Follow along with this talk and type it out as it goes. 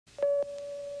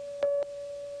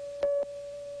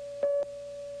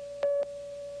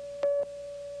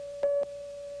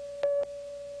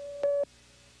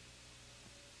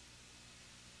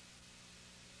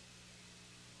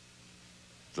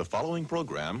The following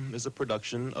program is a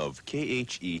production of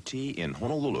KHET in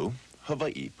Honolulu,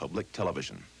 Hawaii Public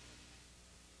Television.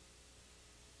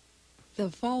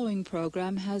 The following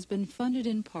program has been funded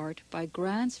in part by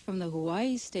grants from the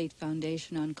Hawaii State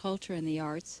Foundation on Culture and the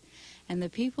Arts and the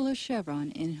people of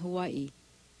Chevron in Hawaii.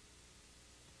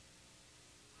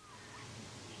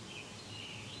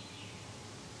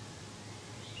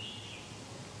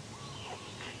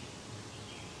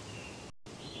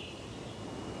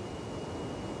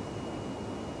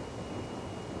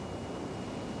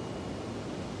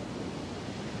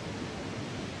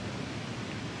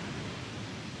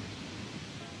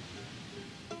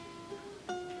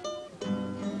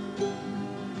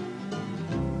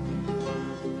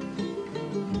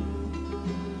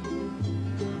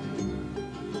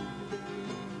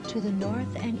 To the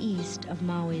north and east of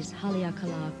Maui's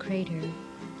Haleakala crater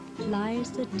lies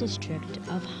the district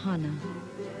of Hana.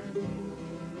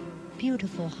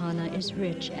 Beautiful Hana is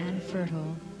rich and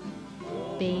fertile,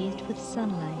 bathed with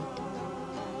sunlight,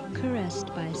 caressed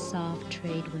by soft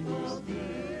trade winds,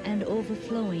 and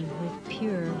overflowing with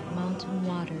pure mountain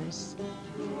waters.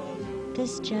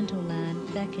 This gentle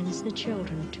land beckons the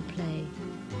children to play.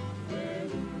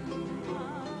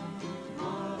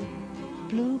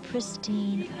 Blue,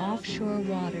 pristine offshore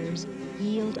waters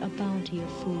yield a bounty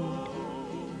of food.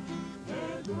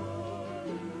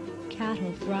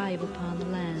 Cattle thrive upon the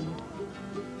land,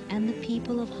 and the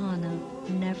people of Hana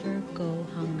never go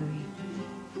hungry.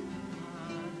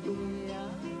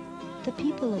 The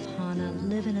people of Hana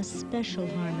live in a special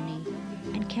harmony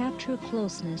and capture a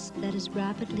closeness that is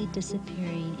rapidly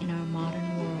disappearing in our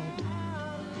modern world.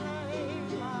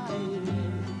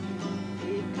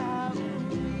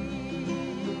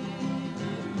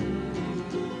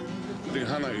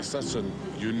 Hana is such a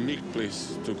unique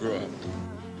place to grow up.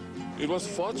 It was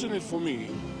fortunate for me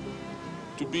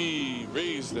to be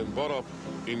raised and brought up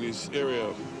in this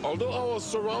area. Although our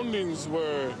surroundings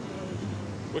were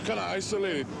kind of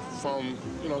isolated from,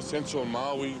 central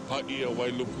Maui, Paia,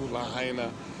 Wailuku, Lahaina.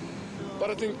 But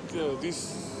I think these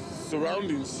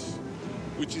surroundings,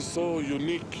 which is so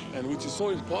unique and which is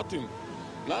so important,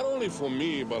 not only for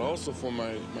me, but also for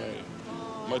my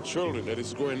children that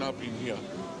is growing up in here,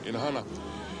 in Hana.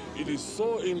 It is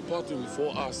so important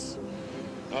for us,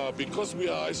 because we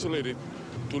are isolated,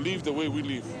 to live the way we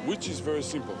live, which is very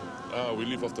simple. We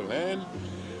live off the land,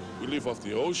 we live off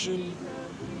the ocean,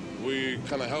 we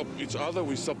kind of help each other,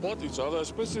 we support each other,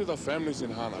 especially the families in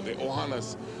Hana, the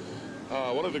Ohanas.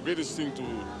 One of the greatest things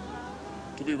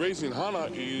to be raised in Hana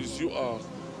is you are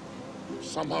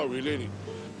somehow related.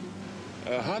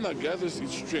 Hana gathers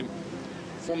its strength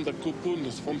from the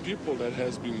kupunas, from people that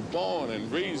has been born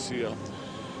and raised here.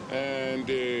 And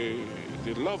they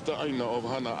love the aina of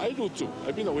Hana. I do too.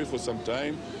 I've been away for some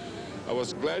time. I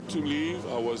was glad to leave.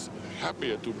 I was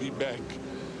happier to be back.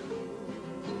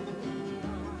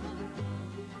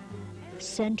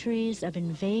 Centuries of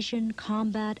invasion,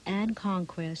 combat, and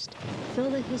conquest fill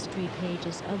the history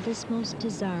pages of this most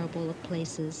desirable of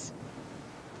places.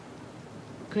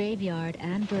 Graveyard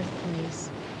and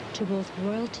birthplace to both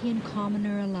royalty and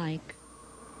commoner alike,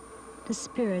 the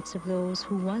spirits of those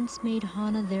who once made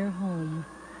Hana their home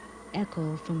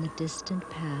echo from the distant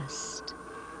past.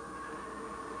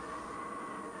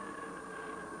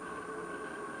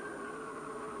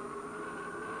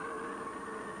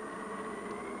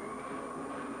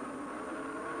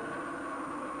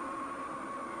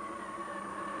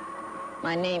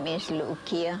 My name is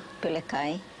Luukia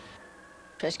Pelekai.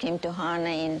 First came to Hana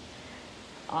in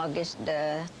August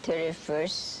the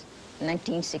 31st,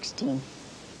 1916.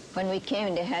 When we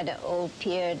came, they had an old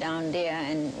pier down there,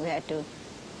 and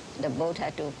the boat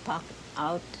had to park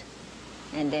out,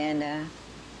 and then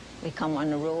we come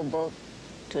on a rowboat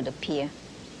to the pier.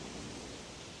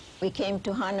 We came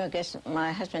to Hana because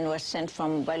my husband was sent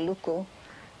from Wailuku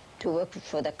to work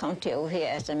for the county over here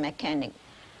as a mechanic.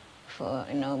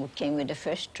 We came with the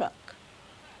first truck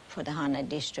for the Hana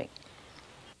district.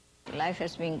 Life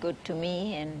has been good to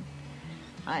me, and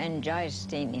I enjoy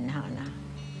staying in Hana.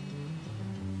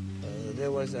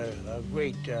 There was a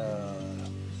great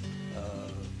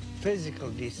physical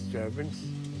disturbance,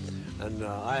 and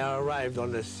I arrived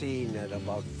on the scene at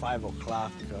about 5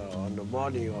 o'clock on the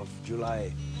morning of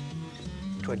July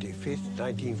 25th,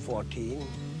 1914.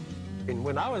 And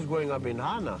when I was growing up in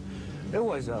Hana, it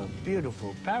was a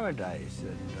beautiful paradise,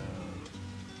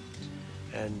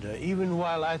 and even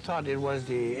while I thought it was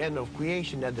the end of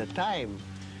creation at the time,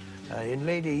 in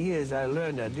later years I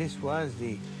learned that this was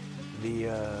the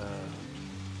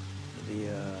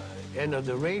end of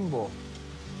the rainbow.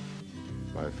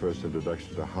 My first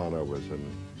introduction to Hana was in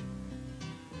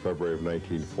February of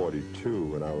 1942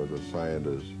 when I was assigned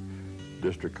as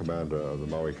district commander of the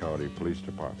Maui County Police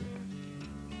Department.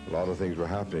 A lot of things were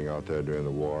happening out there during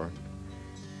the war.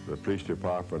 The police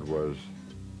department was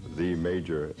the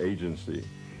major agency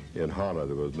in Hana.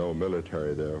 There was no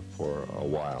military there for a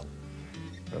while.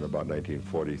 And about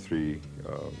 1943,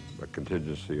 a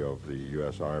contingency of the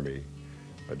U.S. Army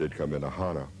did come into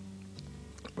Hana.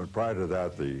 But prior to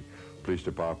that, the police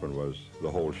department was the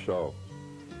whole show.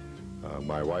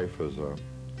 My wife was a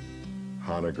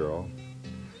Hana girl.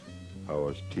 I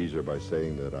always tease her by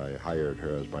saying that I hired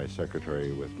her as my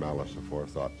secretary with malice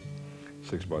aforethought.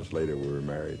 6 months later, we were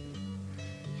married.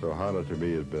 So Hana to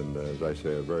me has been, as I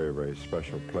say, a very, very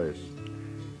special place.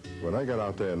 When I got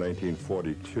out there in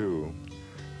 1942,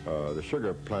 the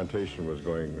sugar plantation was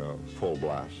going full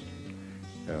blast.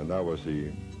 And that was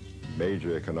the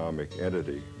major economic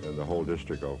entity in the whole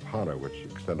district of Hana, which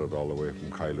extended all the way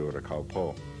from Kailua to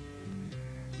Kaupo.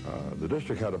 The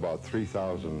district had about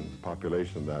 3,000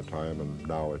 population at that time, and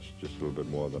now it's just a little bit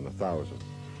more than 1,000.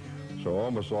 So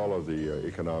almost all of the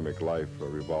economic life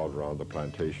revolved around the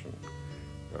plantation.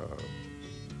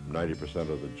 90%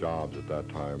 of the jobs at that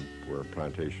time were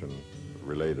plantation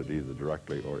related, either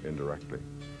directly or indirectly.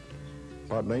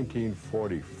 About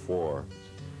 1944,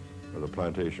 the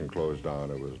plantation closed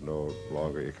down. It was no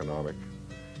longer economic,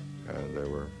 and they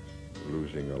were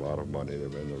losing a lot of money. They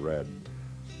were in the red.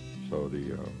 So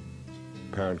the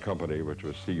parent company, which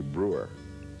was C. Brewer,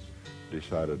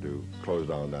 decided to close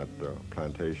down that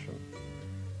plantation.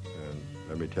 And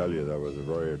let me tell you, that was a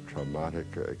very traumatic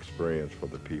experience for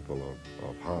the people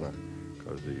of Hana,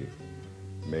 because the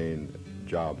main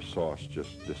job source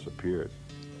just disappeared.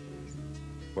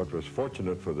 What was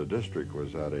fortunate for the district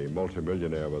was that a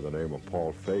multimillionaire by the name of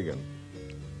Paul Fagan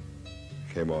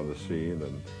came on the scene,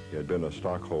 and he had been a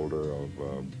stockholder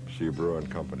of C. Brewer and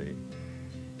Company,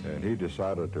 and he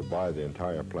decided to buy the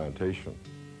entire plantation,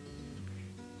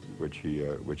 which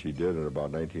he did in about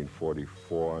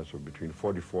 1944. So between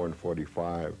 44 and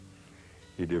 45,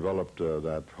 he developed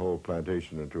that whole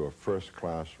plantation into a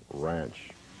first-class ranch.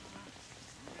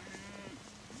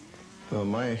 Well,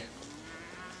 my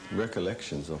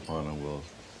recollections of Hana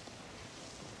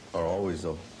are always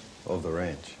of the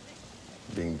ranch,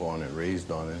 being born and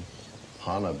raised on it,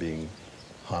 Hana being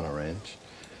Hana Ranch.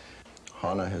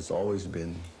 Hana has always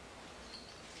been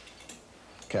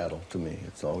cattle to me.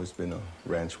 It's always been a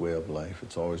ranch way of life.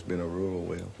 It's always been a rural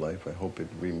way of life. I hope it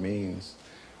remains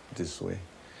this way.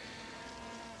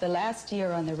 The last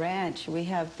year on the ranch, we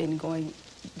have been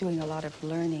doing a lot of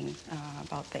learning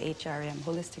about the HRM,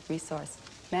 Holistic Resource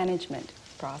Management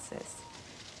process.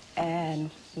 And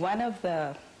one of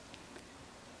the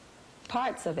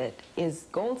parts of it is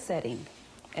goal setting.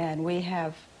 And we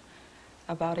have,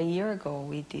 about a year ago,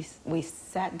 we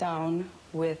sat down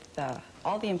with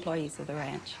all the employees of the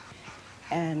ranch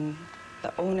and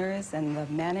the owners and the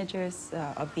managers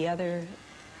of the other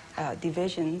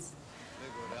divisions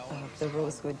of the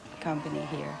Rosewood Company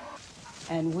here.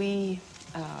 And we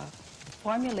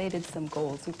formulated some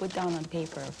goals. We put down on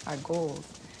paper our goals.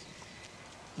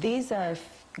 These are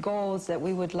goals that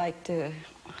we would like to,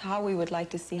 how we would like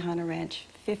to see Hana Ranch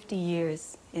 50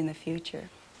 years in the future.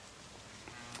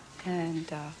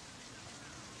 And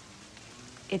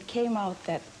it came out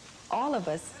that all of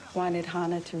us wanted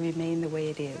Hana to remain the way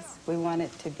it is. We want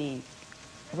it to be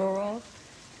rural,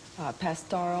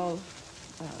 pastoral,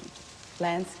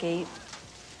 landscape.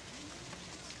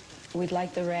 We'd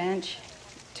like the ranch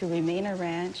to remain a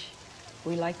ranch.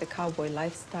 We like the cowboy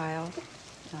lifestyle,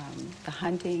 the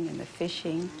hunting and the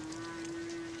fishing.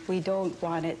 We don't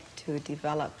want it to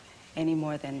develop any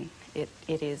more than it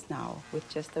is now, with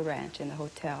just the ranch and the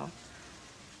hotel.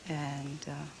 And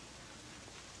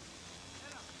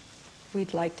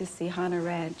we'd like to see Hana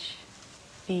Ranch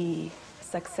be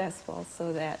successful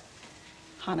so that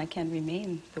Hana can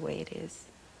remain the way it is.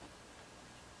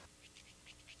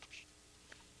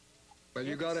 Well,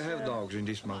 you gotta have dogs in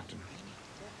this mountain.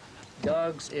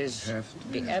 Dogs is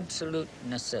the absolute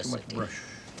necessity. Too much brush.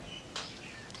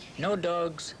 No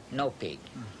dogs, no pig.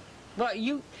 Well,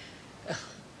 you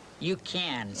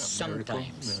can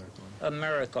sometimes. A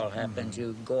miracle happens.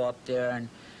 You go up there and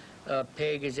a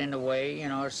pig is in the way, you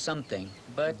know, or something.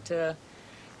 But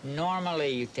normally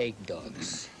you take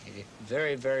dogs.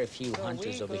 Very, very few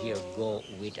hunters over here go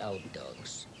without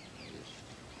dogs.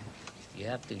 You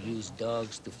have to use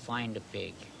dogs to find a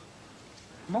pig.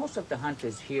 Most of the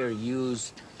hunters here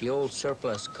used the old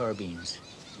surplus carbines,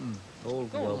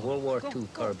 old World War II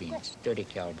carbines, 30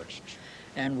 calibers.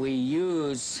 And we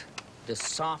use the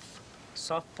soft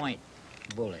point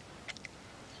bullet.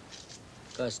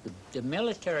 Because the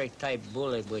military type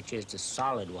bullet, which is the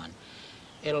solid one,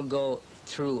 it'll go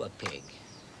through a pig.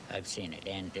 I've seen it,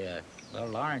 and well,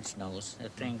 Lawerence knows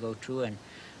that thing go through and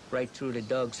right through the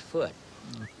dog's foot.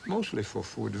 Mostly for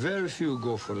food. Very few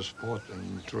go for the sport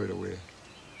and throw it away.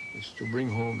 It's to bring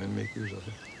home and make use of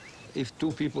it. If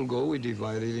two people go, we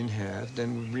divide it in half.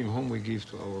 Then we bring home, we give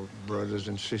to our brothers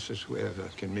and sisters, whoever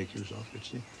can make use of it.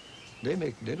 See?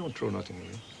 They don't throw nothing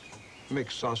away.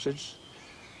 Make sausage,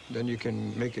 then you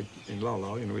can make it in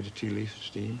lau-lau, you know, with the tea leaf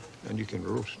steam, and you can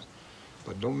roast.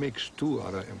 But don't make stew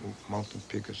out of mountain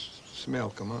pig, 'cause smell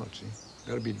come out, see?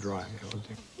 Gotta be dry,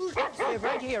 everything. Stay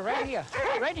right here, right here.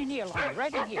 Right in here, Lonnie,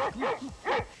 right in here.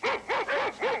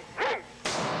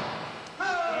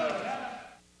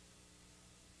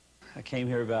 I came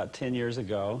here about 10 years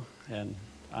ago, and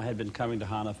I had been coming to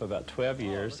Hana for about 12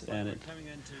 years, and it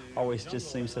always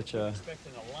just seemed such a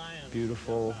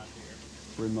beautiful,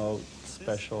 remote,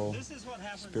 special,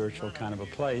 spiritual kind of a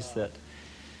place that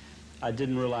I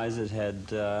didn't realize it had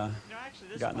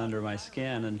gotten under my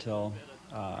skin until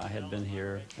I had been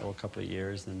here a couple of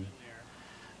years, and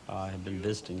I had been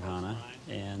visiting Hana,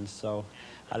 and so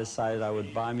I decided I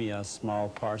would buy me a small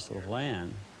parcel of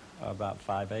land, about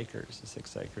 5 acres,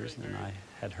 6 acres, and I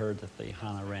had heard that the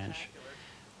Hana Ranch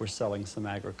were selling some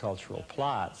agricultural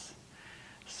plots.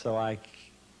 So I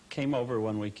came over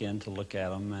one weekend to look at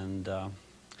them, and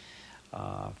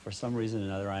for some reason or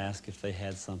another I asked if they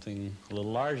had something a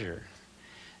little larger.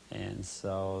 And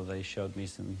so they showed me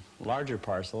some larger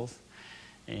parcels,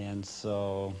 and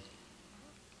so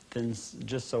then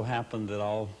just so happened that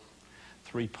all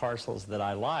 3 parcels that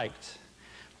I liked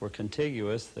were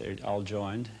contiguous. They all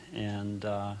joined, and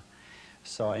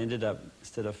so I ended up,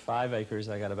 instead of 5 acres,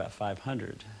 I got about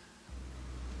 500.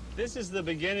 This is the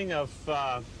beginning of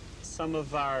some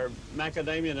of our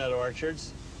macadamia nut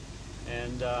orchards,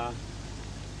 and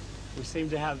we seem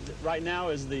to have, right now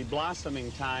is the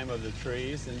blossoming time of the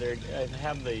trees, and they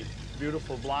have the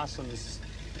beautiful blossoms,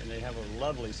 and they have a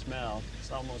lovely smell.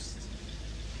 It's almost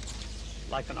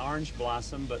like an orange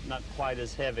blossom, but not quite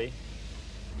as heavy.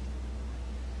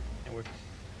 And we're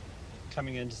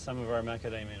coming into some of our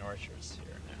macadamia orchards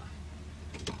here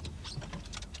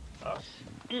now.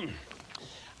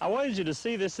 I wanted you to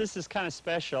see this. This is kind of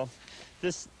special.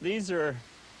 These are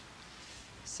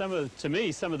to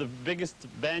me, some of the biggest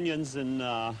banyans in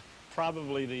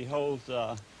probably the whole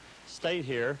state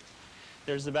here.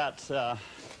 There's about,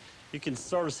 you can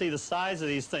sort of see the size of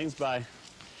these things by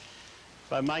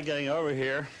my getting over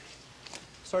here.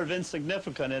 Sort of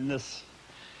insignificant in this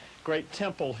great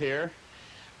temple here.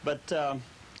 But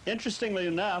interestingly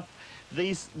enough,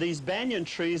 these banyan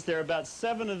trees, there are about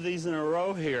 7 of these in a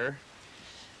row here,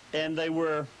 and they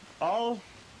were all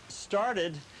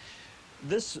started.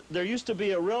 There used to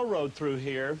be a railroad through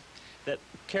here that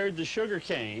carried the sugar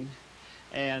cane,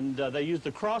 and they used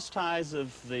the cross ties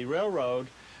of the railroad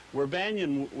was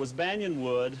banyan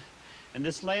wood, and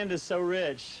this land is so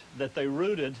rich that they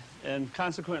rooted, and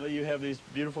consequently you have these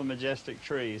beautiful majestic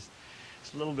trees.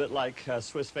 It's a little bit like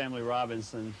Swiss Family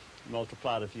Robinson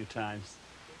multiplied a few times.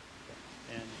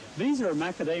 And these are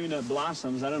macadamia nut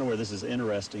blossoms. I don't know whether this is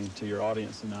interesting to your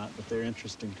audience or not, but they're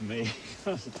interesting to me.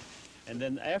 And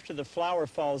then after the flower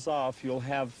falls off, you'll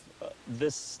have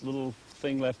this little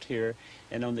thing left here,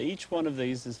 and on each one of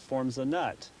these forms a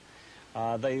nut.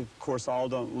 They, of course, all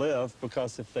don't live,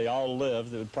 because if they all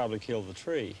lived, they would probably kill the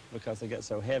tree because they get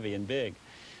so heavy and big.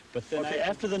 But then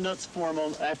after the nuts form,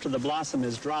 after the blossom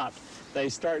is dropped, they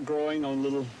start growing on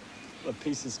little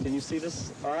pieces. Can you see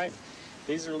this? All right.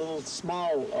 These are little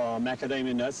small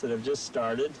macadamia nuts that have just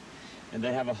started, and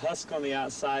they have a husk on the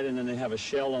outside, and then they have a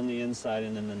shell on the inside,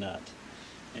 and then the nut.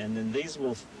 And then these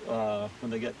will, when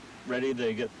they get ready,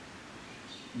 they get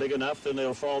big enough, then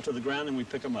they'll fall to the ground, and we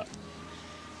pick them up.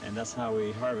 And that's how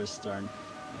we harvest our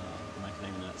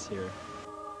macadamia nuts here.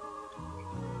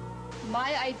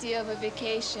 My idea of a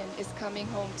vacation is coming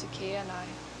home to Kina.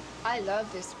 I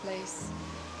love this place.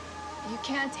 You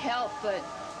can't help but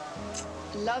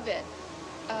love it.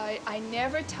 I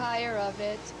never tire of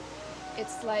it.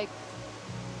 It's like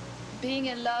being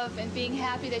in love and being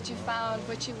happy that you found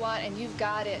what you want and you've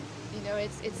got it. You know,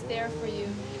 it's there for you.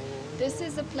 This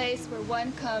is a place where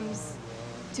one comes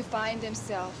to find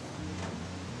himself.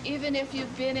 Even if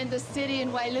you've been in the city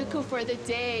in Wailuku for the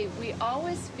day, we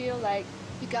always feel like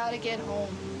you gotta get home.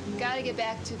 You gotta get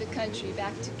back to the country,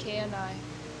 back to Kina,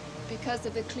 because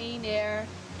of the clean air,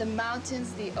 the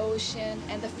mountains, the ocean,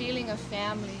 and the feeling of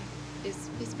family is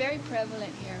very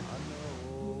prevalent here.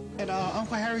 At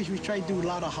Uncle Harry's, we try to do a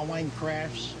lot of Hawaiian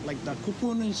crafts, like the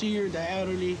kupunas here, the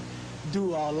elderly do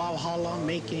lauhala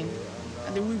making,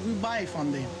 and then we buy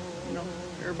from them. You know,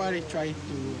 everybody try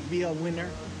to be a winner.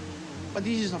 But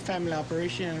this is a family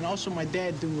operation, and also my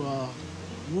dad do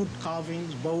wood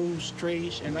carvings, bowls,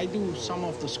 trays, and I do some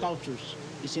of the sculptures.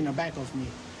 It's in the back of me.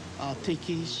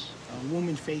 Tikis,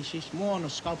 woman faces, more on the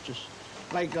sculptures.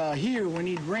 Like here, when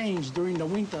it rains during the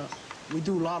winter, we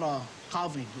do a lot of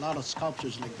carving, a lot of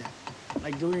sculptures like that.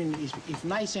 Like during, if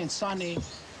nice and sunny,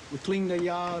 we clean the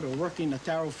yard or work in the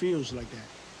taro fields like that.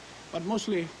 But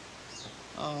mostly,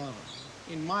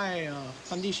 in my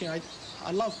condition,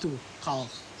 I love to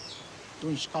carve,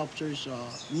 doing sculptures,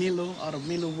 milo, out of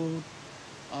milo wood,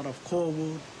 out of core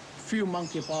wood, few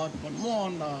monkey part, but more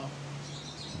on the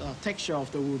texture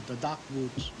of the wood, the dark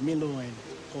woods, milo and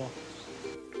core.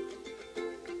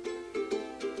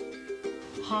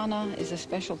 Hana is a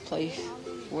special place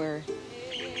where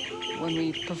when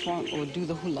we perform or do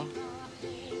the hula,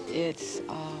 it's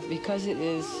because it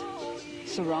is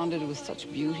surrounded with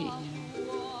such beauty, you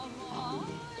know,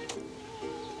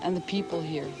 and the people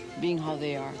here being how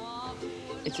they are.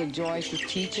 It's a joy to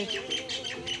teach it.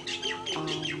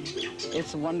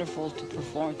 It's wonderful to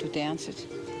perform, to dance it,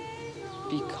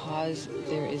 because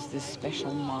there is this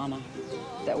special mana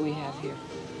that we have here,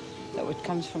 that what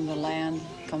comes from the land,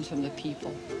 comes from the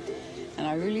people. And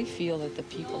I really feel that the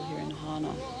people here in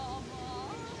Hana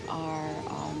are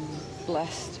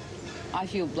blessed. I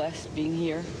feel blessed being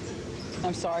here.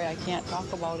 I'm sorry I can't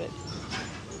talk about it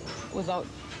without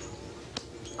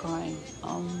crying,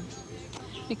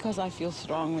 because I feel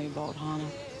strongly about Hana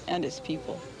and its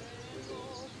people.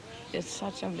 It's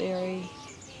such a very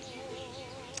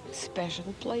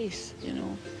special place, you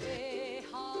know.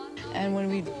 And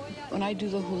when I do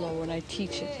the hula, when I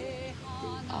teach it,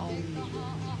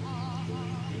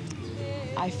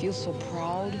 I feel so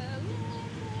proud.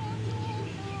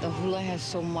 The hula has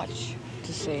so much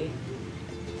to say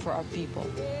for our people,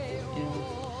 you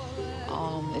know.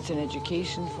 It's an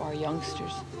education for our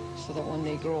youngsters, so that when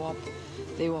they grow up,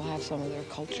 they will have some of their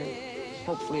culture,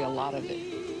 hopefully a lot of it.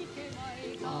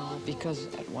 Because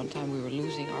at one time we were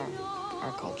losing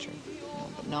our culture, you know,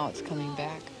 but now it's coming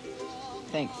back,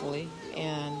 thankfully.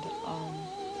 And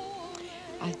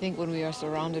I think when we are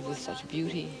surrounded with such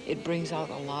beauty, it brings out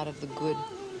a lot of the good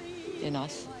in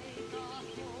us.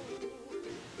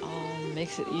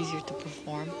 Makes it easier to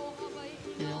perform,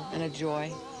 you know, and a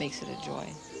joy makes it a joy.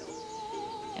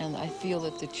 And I feel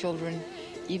that the children,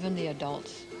 even the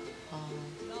adults,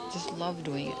 just love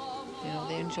doing it. You know,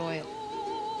 they enjoy it.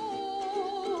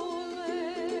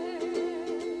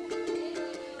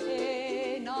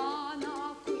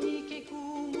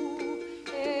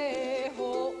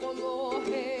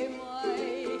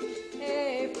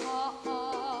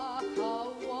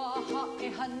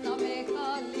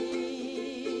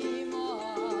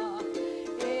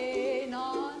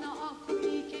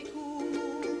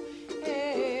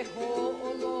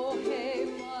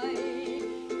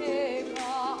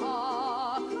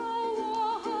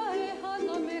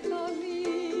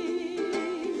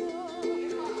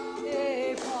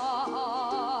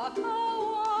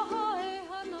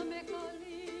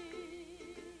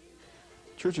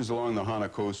 Churches along the Hana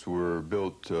coast were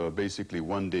built basically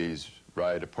one day's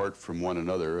ride apart from one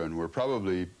another, and were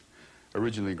probably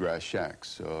originally grass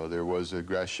shacks. There was a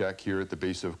grass shack here at the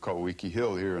base of Kauiki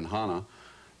Hill here in Hana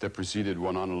that preceded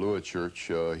Wananalua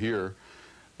Church here,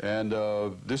 and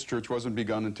this church wasn't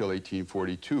begun until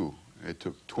 1842. It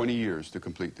took 20 years to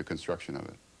complete the construction of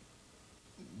it.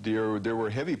 There were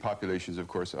heavy populations, of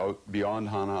course, out beyond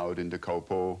Hana, out into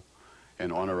Kaupo,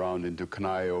 and on around into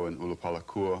Kanaio and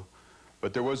Ulupalakua.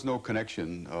 But there was no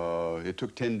connection. It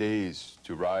took 10 days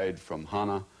to ride from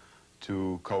Hana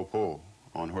to Kaupo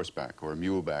on horseback, or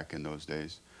muleback in those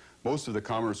days. Most of the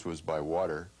commerce was by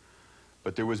water,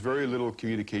 but there was very little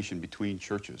communication between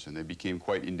churches, and they became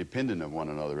quite independent of one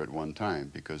another at one time,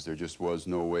 because there just was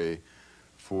no way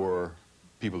for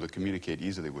people to communicate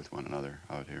easily with one another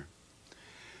out here.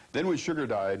 Then when sugar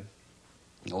died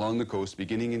along the coast,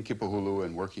 beginning in Kipahulu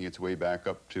and working its way back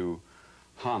up to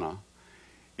Hana,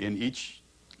 in each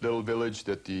little village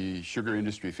that the sugar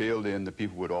industry failed in, the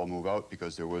people would all move out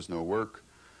because there was no work.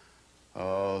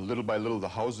 Little by little, the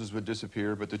houses would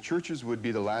disappear, but the churches would be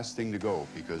the last thing to go,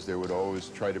 because they would always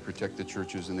try to protect the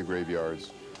churches and the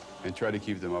graveyards and try to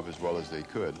keep them up as well as they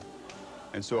could.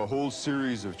 And so a whole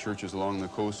series of churches along the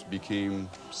coast became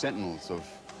sentinels of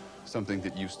something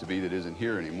that used to be that isn't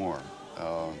here anymore.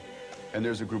 And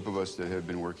there's a group of us that have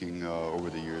been working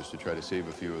over the years to try to save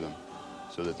a few of them,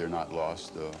 so that they're not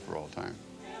lost for all time.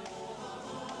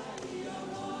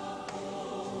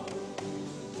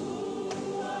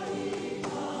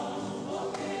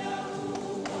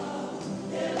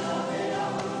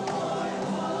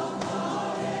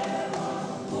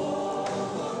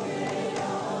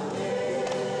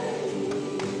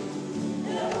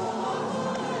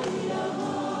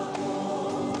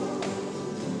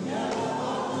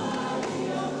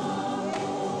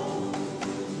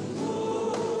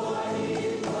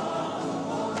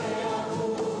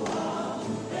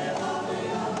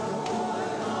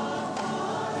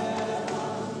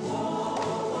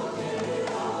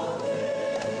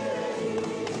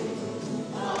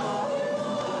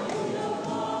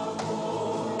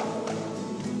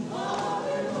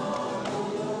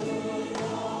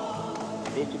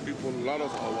 people, a lot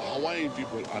of our Hawaiian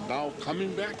people are now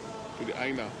coming back to the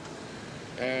Aina.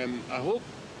 And I hope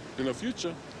in the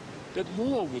future that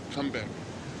more would come back.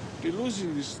 They're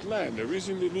losing this land. The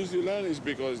reason they lose the land is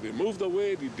because they moved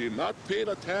away, they did not pay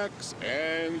the tax,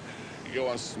 and you know,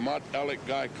 a smart aleck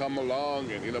guy come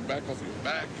along and in the back of your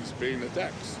back, he's paying the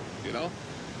tax, you know?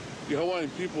 The Hawaiian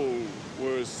people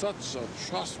were such a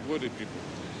trustworthy people.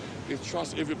 They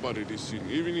trust everybody they see.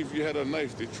 Even if you had a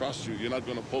knife, they trust you. You're not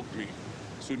gonna poke me.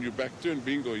 Soon you back turn,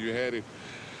 bingo, you had it.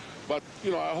 But,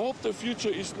 you know, I hope the future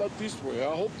is not this way.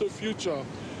 I hope the future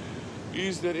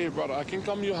is that, hey, brother, I can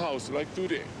come to your house like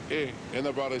today. Hey, and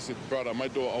the brother said, brother, my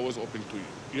door always open to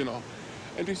you, you know.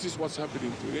 And this is what's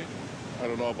happening today. I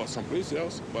don't know about someplace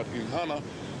else, but in Hana,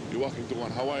 you walk into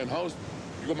one Hawaiian house,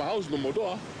 you got my house, no more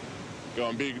door. You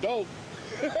got a big dog.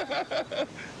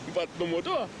 But no more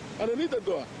door. I don't need that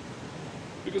door.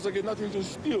 Because I get nothing to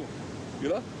steal, you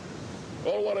know?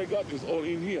 All what I got is all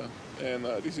in here. And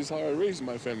this is how I raise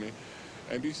my family.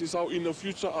 And this is how in the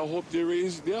future I hope they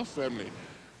raise their family.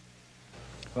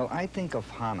 Well, I think of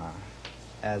Hana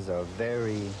as a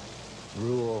very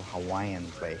rural Hawaiian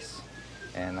place.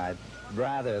 And I'd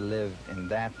rather live in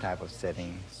that type of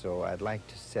setting, so I'd like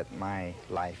to set my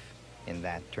life in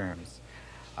that terms.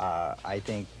 I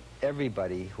think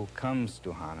everybody who comes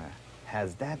to Hana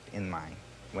has that in mind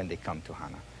when they come to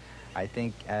Hana. I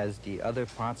think as the other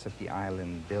parts of the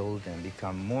island build and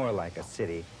become more like a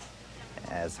city,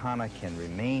 as Hana can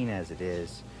remain as it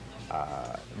is,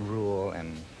 rural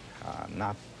and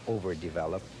not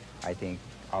overdeveloped, I think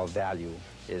our value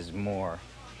is more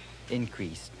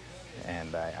increased,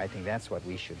 and I think that's what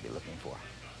we should be looking for.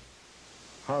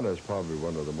 Hana is probably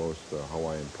one of the most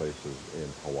Hawaiian places in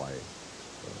Hawaii,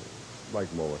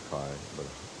 like Molokai, but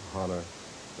Hana,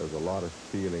 there's a lot of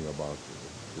feeling about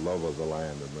love of the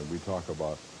land, and when we talk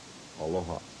about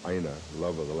aloha aina,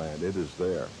 love of the land, it is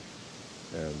there.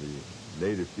 And the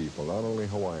native people, not only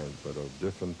Hawaiians, but of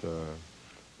different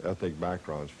ethnic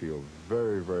backgrounds, feel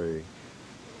very, very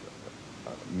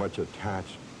much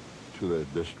attached to their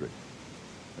district.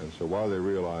 And so while they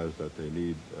realize that they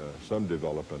need some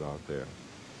development out there,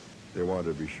 they want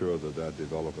to be sure that that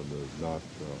development does not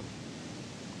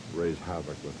raise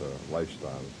havoc with their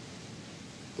lifestyle.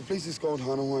 The place is called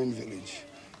Hana Hawaiian Village,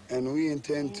 and we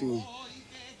intend to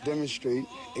demonstrate,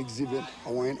 exhibit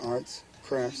Hawaiian arts,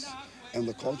 crafts, and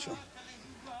the culture.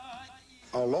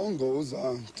 Our long goals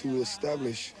are to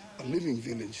establish a living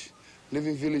village.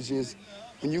 Living village is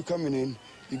when you're coming in,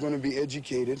 you're going to be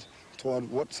educated toward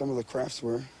what some of the crafts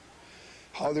were,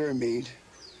 how they were made,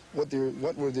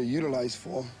 what were they utilized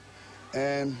for,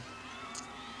 and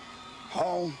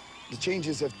how the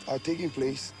changes are taking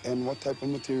place and what type of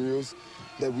materials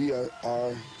that we are,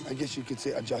 I guess you could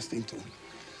say, adjusting to.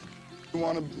 We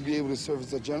want to be able to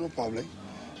service the general public,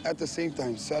 at the same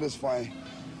time satisfy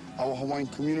our Hawaiian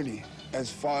community as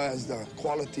far as the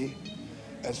quality,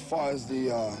 as far as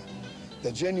the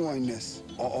genuineness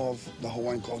of the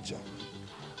Hawaiian culture.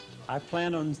 I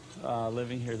plan on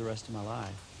living here the rest of my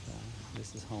life.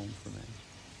 This is home for me.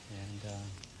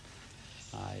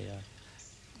 And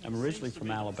I'm originally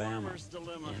from Alabama,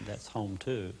 and that's home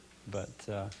too. But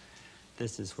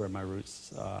this is where my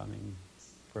roots,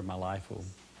 where my life will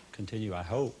continue, I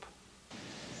hope.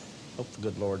 Hope the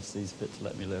good Lord sees fit to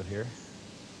let me live here.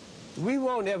 We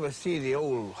won't ever see the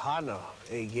old Hana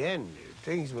again.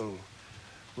 Things will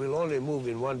only move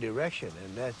in one direction,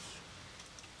 and that's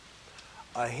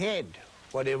ahead,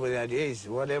 whatever that is,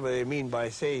 whatever they mean by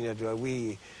saying that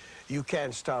you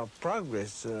can't stop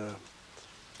progress.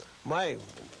 My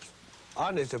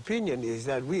honest opinion is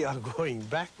that we are going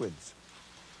backwards.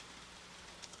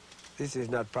 This is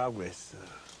not progress.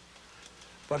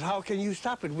 But how can you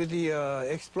stop it with the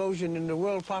explosion in the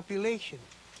world population?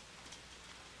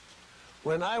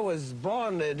 When I was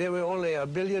born, there were only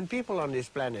 1 billion people on this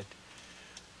planet.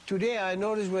 Today, I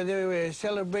noticed where they were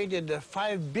celebrated the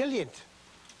 5 billionth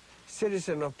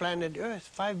citizen of planet Earth,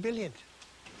 5 billion.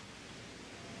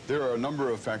 There are a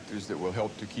number of factors that will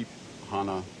help to keep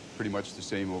Hana pretty much the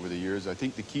same over the years. I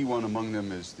think the key one among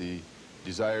them is the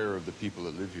desire of the people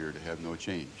that live here to have no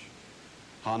change.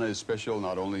 Hana is special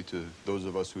not only to those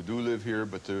of us who do live here,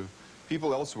 but to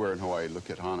people elsewhere in Hawaii look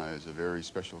at Hana as a very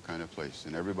special kind of place,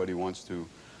 and everybody wants to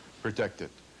protect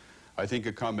it. I think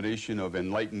a combination of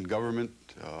enlightened government,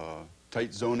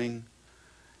 tight zoning,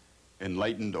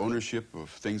 enlightened ownership of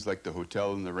things like the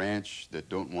hotel and the ranch that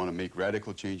don't want to make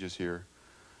radical changes here,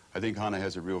 I think Hana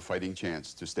has a real fighting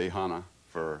chance to stay Hana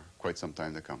for quite some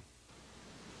time to come.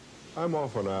 I'm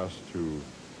often asked to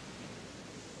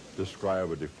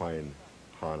describe or define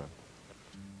Hana.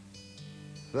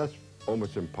 That's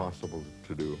almost impossible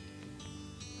to do.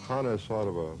 Hana is sort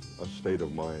of a state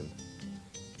of mind.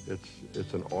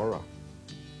 It's an aura.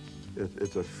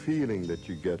 It's a feeling that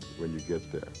you get when you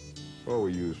get there. Well,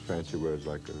 we use fancy words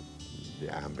like the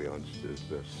ambience is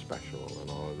special and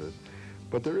all of this.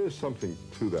 But there is something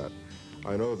to that.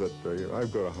 I know that I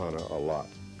go to Hana a lot.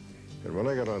 And when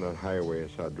I get on that highway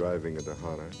and start driving into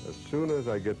Hana, as soon as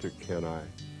I get to Kenai,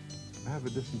 I have a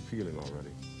different feeling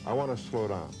already. I want to slow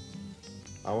down.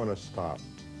 I want to stop.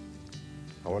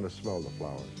 I want to smell the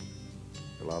flowers.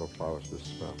 A lot of flowers to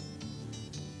smell.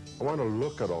 I want to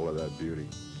look at all of that beauty.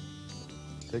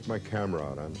 Take my camera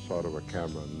out. I'm sort of a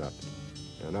camera nut.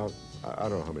 And I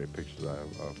don't know how many pictures I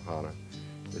have of Hana.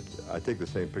 I take the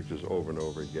same pictures over and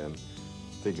over again,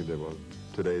 thinking that, well,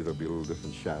 today there'll be a little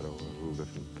different shadow, a little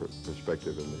different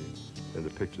perspective in the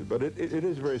pictures. But it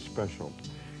is very special.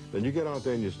 Then you get out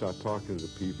there and you start talking to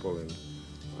the people, and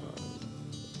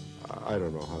I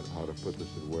don't know how to put this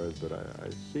in words, but I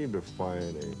seem to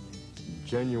find a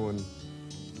genuine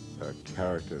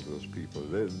character to those people.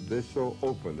 They're so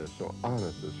open, they're so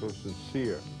honest, they're so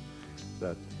sincere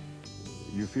that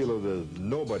you feel that there's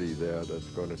nobody there that's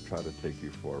going to try to take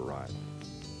you for a ride.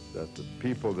 That the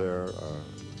people there are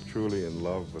truly in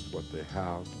love with what they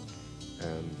have,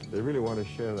 and they really want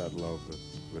to share that love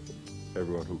with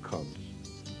everyone who comes.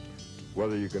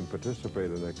 Whether you can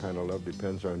participate in that kind of love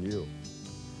depends on you.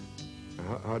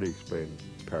 How do you explain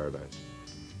paradise?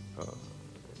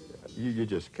 You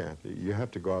just can't. You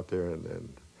have to go out there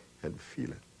and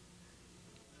feel it.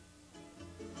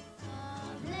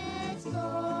 Let's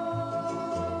go.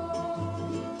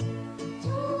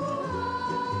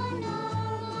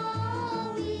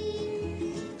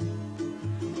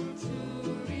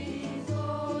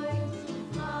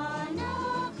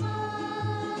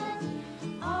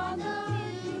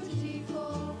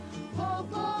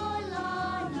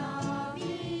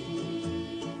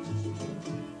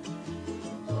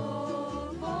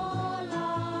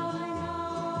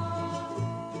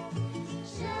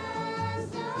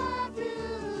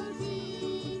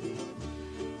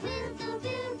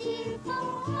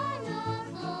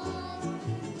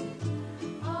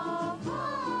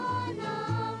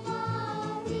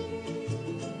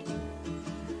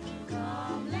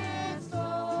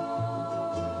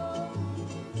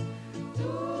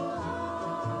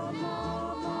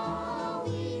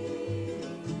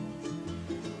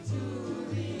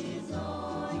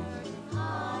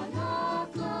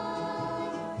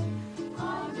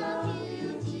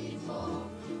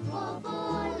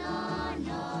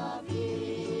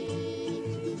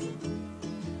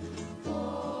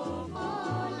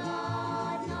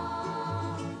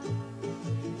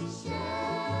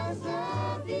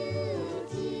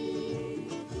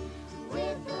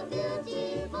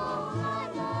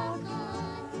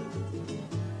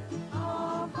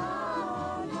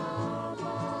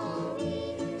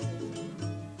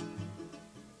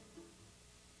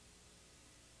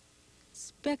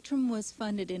 Spectrum was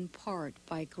funded in part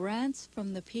by grants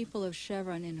from the people of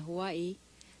Chevron in Hawaii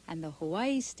and the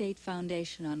Hawaii State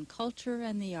Foundation on Culture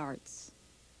and the Arts.